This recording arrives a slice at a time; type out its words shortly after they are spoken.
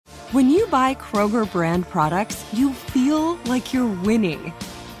When you buy Kroger brand products, you feel like you're winning.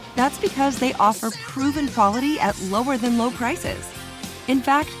 That's because they offer proven quality at lower than low prices. In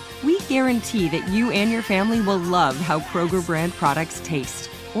fact, we guarantee that you and your family will love how Kroger brand products taste,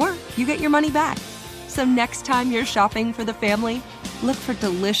 or you get your money back. So next time you're shopping for the family, look for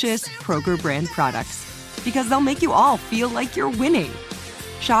delicious Kroger brand products, because they'll make you all feel like you're winning.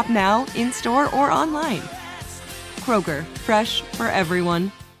 Shop now, in-store, or online. Kroger, fresh for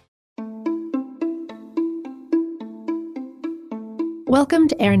everyone. Welcome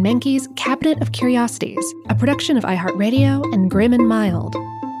to Aaron Mahnke's Cabinet of Curiosities, a production of iHeartRadio and Grim and Mild.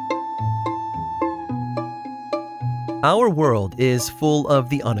 Our world is full of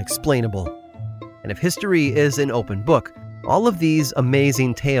the unexplainable. And if history is an open book, all of these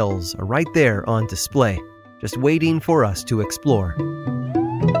amazing tales are right there on display, just waiting for us to explore.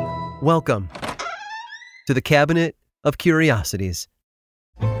 Welcome to the Cabinet of Curiosities.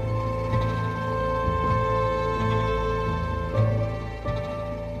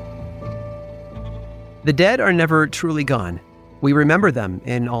 The dead are never truly gone. We remember them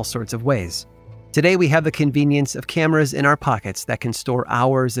in all sorts of ways. Today we have the convenience of cameras in our pockets that can store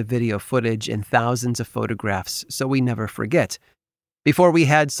hours of video footage and thousands of photographs so we never forget. Before we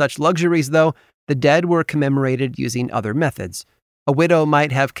had such luxuries, though, the dead were commemorated using other methods. A widow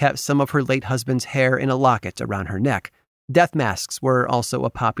might have kept some of her late husband's hair in a locket around her neck. Death masks were also a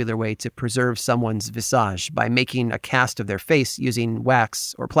popular way to preserve someone's visage by making a cast of their face using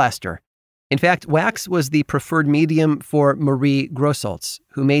wax or plaster. In fact, wax was the preferred medium for Marie Grossolz,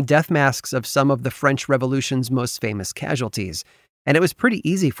 who made death masks of some of the French Revolution's most famous casualties. And it was pretty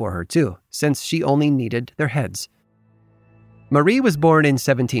easy for her, too, since she only needed their heads. Marie was born in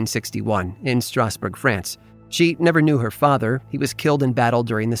 1761 in Strasbourg, France. She never knew her father. He was killed in battle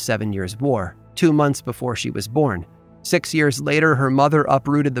during the 7 Years' War, 2 months before she was born. 6 years later, her mother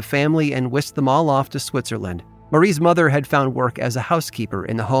uprooted the family and whisked them all off to Switzerland. Marie's mother had found work as a housekeeper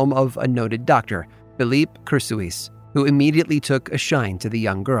in the home of a noted doctor, Philippe Cursuis, who immediately took a shine to the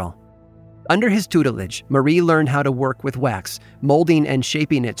young girl. Under his tutelage, Marie learned how to work with wax, molding and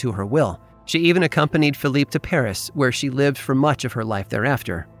shaping it to her will. She even accompanied Philippe to Paris, where she lived for much of her life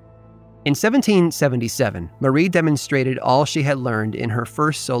thereafter. In 1777, Marie demonstrated all she had learned in her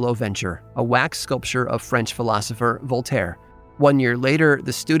first solo venture, a wax sculpture of French philosopher Voltaire. 1 year later,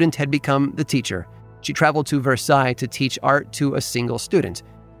 the student had become the teacher. She traveled to Versailles to teach art to a single student,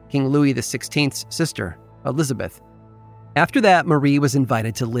 King Louis XVI's sister, Elizabeth. After that, Marie was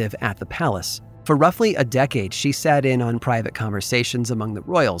invited to live at the palace. For roughly a decade, she sat in on private conversations among the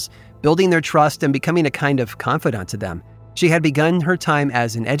royals, building their trust and becoming a kind of confidant to them. She had begun her time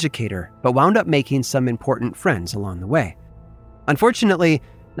as an educator, but wound up making some important friends along the way. Unfortunately,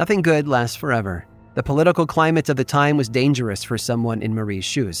 nothing good lasts forever. The political climate of the time was dangerous for someone in Marie's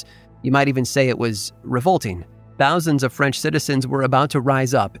shoes. You might even say it was revolting. Thousands of French citizens were about to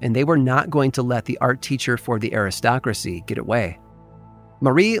rise up, and they were not going to let the art teacher for the aristocracy get away.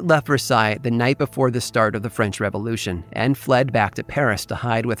 Marie left Versailles the night before the start of the French Revolution and fled back to Paris to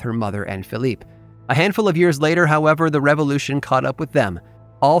hide with her mother and Philippe. A handful of years later, however, the revolution caught up with them.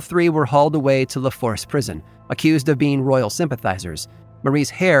 All three were hauled away to La Force prison, accused of being royal sympathizers.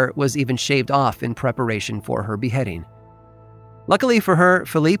 Marie's hair was even shaved off in preparation for her beheading. Luckily for her,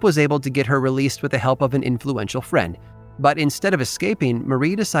 Philippe was able to get her released with the help of an influential friend. But instead of escaping,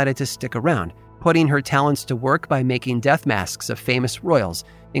 Marie decided to stick around, putting her talents to work by making death masks of famous royals,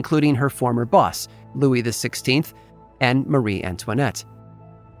 including her former boss, Louis XVI, and Marie Antoinette.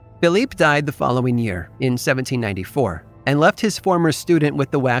 Philippe died the following year, in 1794, and left his former student with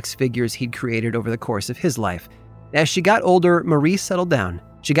the wax figures he'd created over the course of his life. As she got older, Marie settled down.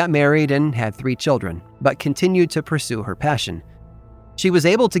 She got married and had 3 children, but continued to pursue her passion. She was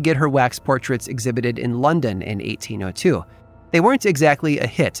able to get her wax portraits exhibited in London in 1802. They weren't exactly a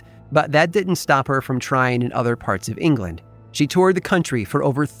hit, but that didn't stop her from trying in other parts of England. She toured the country for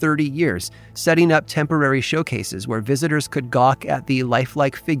over 30 years, setting up temporary showcases where visitors could gawk at the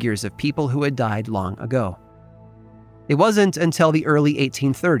lifelike figures of people who had died long ago. It wasn't until the early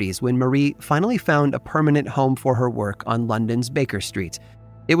 1830s when Marie finally found a permanent home for her work on London's Baker Street.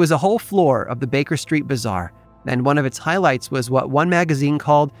 It was a whole floor of the Baker Street Bazaar, and one of its highlights was what one magazine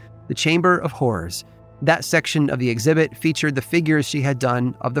called the Chamber of Horrors. That section of the exhibit featured the figures she had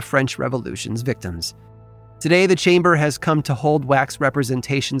done of the French Revolution's victims. Today, the chamber has come to hold wax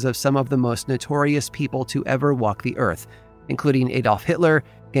representations of some of the most notorious people to ever walk the earth, including Adolf Hitler,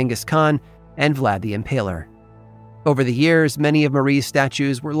 Genghis Khan, and Vlad the Impaler. Over the years, many of Marie's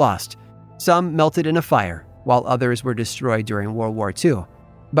statues were lost. Some melted in a fire, while others were destroyed during World War II.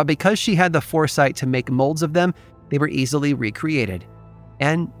 But because she had the foresight to make molds of them, they were easily recreated.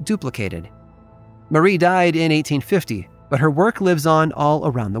 and duplicated. Marie died in 1850, but her work lives on all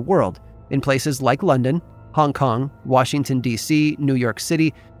around the world, in places like London, Hong Kong, Washington, D.C., New York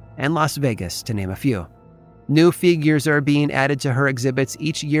City, and Las Vegas, to name a few. New figures are being added to her exhibits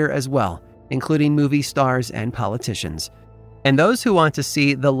each year as well, including movie stars and politicians. And those who want to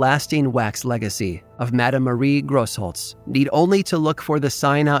see the lasting wax legacy of Madame Marie Grosholz need only to look for the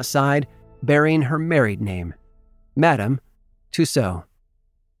sign outside bearing her married name, Madame Tussaud.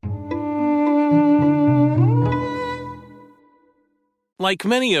 Like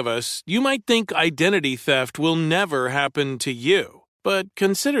many of us, you might think identity theft will never happen to you. But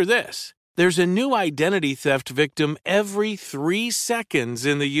consider this. There's a new identity theft victim every 3 seconds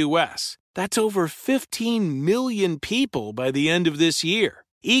in the U.S. That's over 15 million people by the end of this year,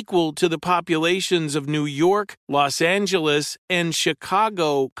 equal to the populations of New York, Los Angeles, and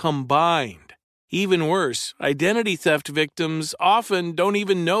Chicago combined. Even worse, identity theft victims often don't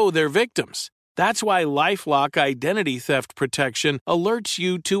even know they're victims. That's why LifeLock Identity Theft Protection alerts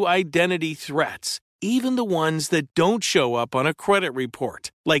you to identity threats, even the ones that don't show up on a credit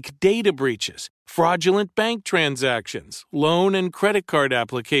report, like data breaches, fraudulent bank transactions, loan and credit card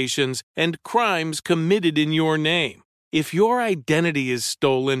applications, and crimes committed in your name. If your identity is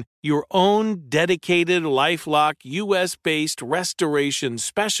stolen, your own dedicated LifeLock U.S.-based restoration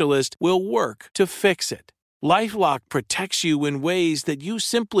specialist will work to fix it. LifeLock protects you in ways that you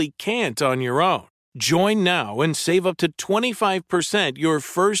simply can't on your own. Join now and save up to 25% your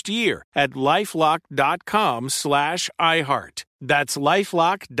first year at LifeLock.com/iHeart. That's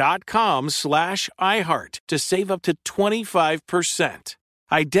LifeLock.com/iHeart to save up to 25%.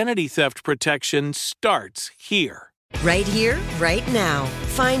 Identity theft protection starts here. Right here, right now.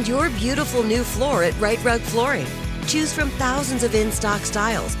 Find your beautiful new floor at Right Rug Flooring. Choose from thousands of in-stock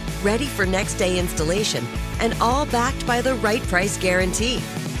styles, ready for next day installation, and all backed by the right price guarantee.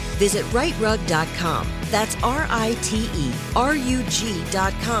 Visit rightrug.com. That's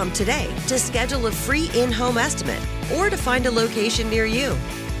RITERUG.com today to schedule a free in-home estimate or to find a location near you.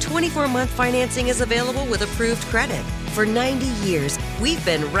 24-month financing is available with approved credit. For 90 years, we've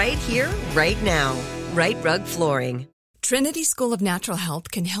been right here, right now. Right Rug Flooring. Trinity School of Natural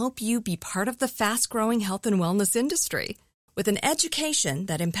Health can help you be part of the fast-growing health and wellness industry. With an education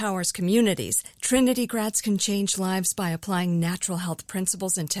that empowers communities, Trinity grads can change lives by applying natural health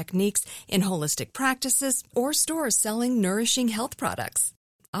principles and techniques in holistic practices or stores selling nourishing health products.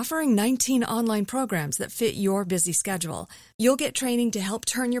 Offering 19 online programs that fit your busy schedule, you'll get training to help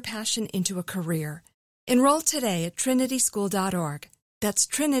turn your passion into a career. Enroll today at trinityschool.org. That's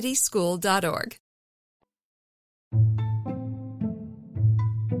trinityschool.org.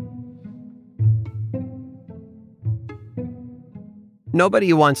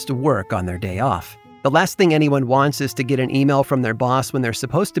 Nobody wants to work on their day off. The last thing anyone wants is to get an email from their boss when they're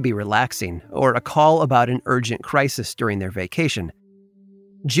supposed to be relaxing, or a call about an urgent crisis during their vacation.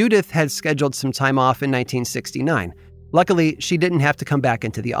 Judith had scheduled some time off in 1969. Luckily, she didn't have to come back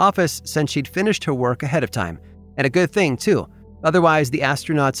into the office since she'd finished her work ahead of time. And a good thing, too. Otherwise, the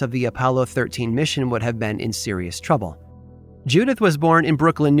astronauts of the Apollo 13 mission would have been in serious trouble. Judith was born in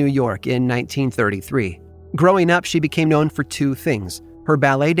Brooklyn, New York in 1933. Growing up, she became known for two things: her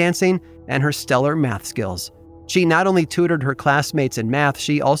ballet dancing and her stellar math skills. She not only tutored her classmates in math,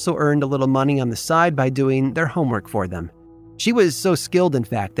 she also earned a little money on the side by doing their homework for them. She was so skilled, in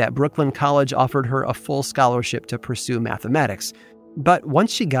fact, that Brooklyn College offered her a full scholarship to pursue mathematics. But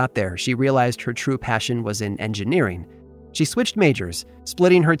once she got there, she realized her true passion was in engineering. She switched majors,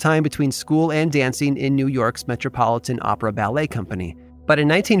 splitting her time between school and dancing in New York's Metropolitan Opera Ballet Company. But in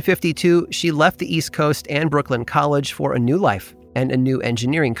 1952, she left the East Coast and Brooklyn College for a new life and a new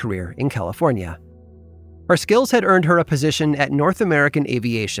engineering career in California. Her skills had earned her a position at North American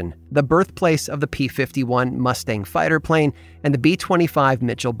Aviation, the birthplace of the P-51 Mustang fighter plane and the B-25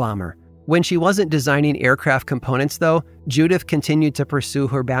 Mitchell bomber. When she wasn't designing aircraft components, though, Judith continued to pursue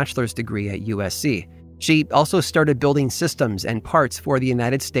her bachelor's degree at USC. She also started building systems and parts for the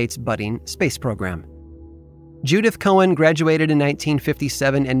United States' budding space program. Judith Cohen graduated in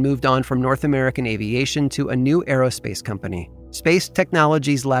 1957 and moved on from North American Aviation to a new aerospace company. Space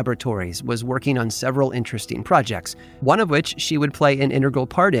Technologies Laboratories was working on several interesting projects, one of which she would play an integral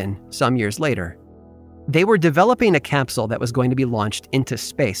part in some years later. They were developing a capsule that was going to be launched into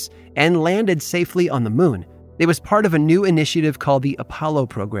space and landed safely on the moon. It was part of a new initiative called the Apollo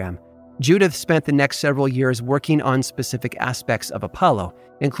program. Judith spent the next several years working on specific aspects of Apollo,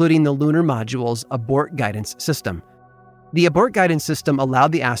 including the lunar module's abort guidance system. The abort guidance system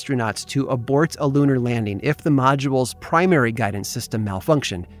allowed the astronauts to abort a lunar landing if the module's primary guidance system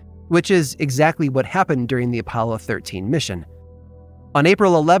malfunctioned, which is exactly what happened during the Apollo 13 mission. On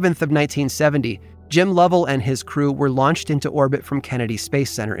April 11th of 1970, Jim Lovell and his crew were launched into orbit from Kennedy Space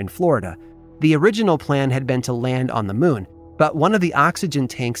Center in Florida. The original plan had been to land on the moon, but one of the oxygen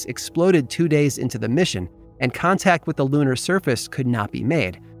tanks exploded 2 days into the mission, and contact with the lunar surface could not be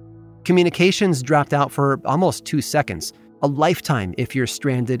made. Communications dropped out for almost 2 seconds, a lifetime if you're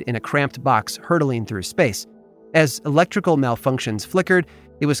stranded in a cramped box hurtling through space. As electrical malfunctions flickered,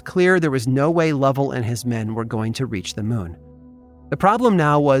 it was clear there was no way Lovell and his men were going to reach the moon. The problem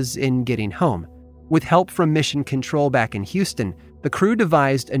now was in getting home. With help from Mission Control back in Houston, the crew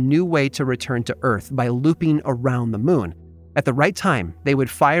devised a new way to return to Earth by looping around the moon. At the right time, they would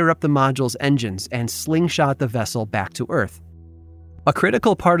fire up the module's engines and slingshot the vessel back to Earth. A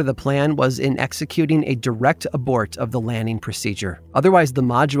critical part of the plan was in executing a direct abort of the landing procedure. Otherwise, the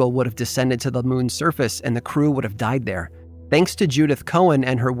module would have descended to the moon's surface and the crew would have died there. Thanks to Judith Cohen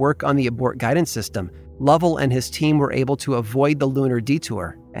and her work on the abort guidance system, Lovell and his team were able to avoid the lunar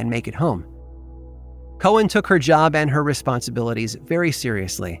detour and make it home. Cohen took her job and her responsibilities very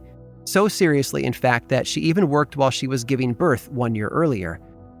seriously. So seriously, in fact, that she even worked while she was giving birth 1 year earlier.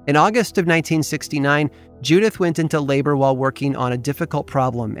 In August of 1969, Judith went into labor while working on a difficult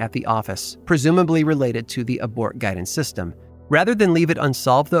problem at the office, presumably related to the abort guidance system. Rather than leave it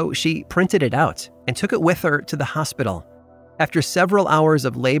unsolved, though, she printed it out and took it with her to the hospital. After several hours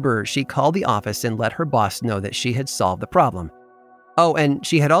of labor, she called the office and let her boss know that she had solved the problem. Oh, and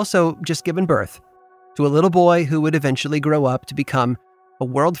she had also just given birth to a little boy who would eventually grow up to become a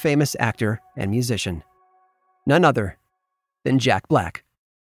world-famous actor and musician. None other than Jack Black.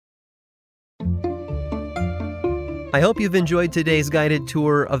 I hope you've enjoyed today's guided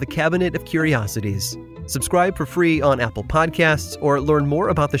tour of the Cabinet of Curiosities. Subscribe for free on Apple Podcasts or learn more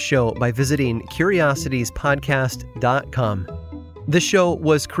about the show by visiting curiositiespodcast.com. This show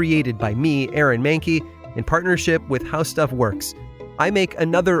was created by me, Aaron Mahnke, in partnership with How Stuff Works. I make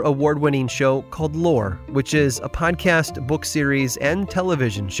another award-winning show called Lore, which is a podcast, book series, and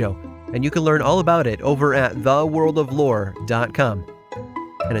television show, and you can learn all about it over at theworldoflore.com.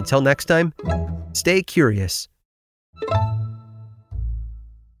 And until next time, stay curious.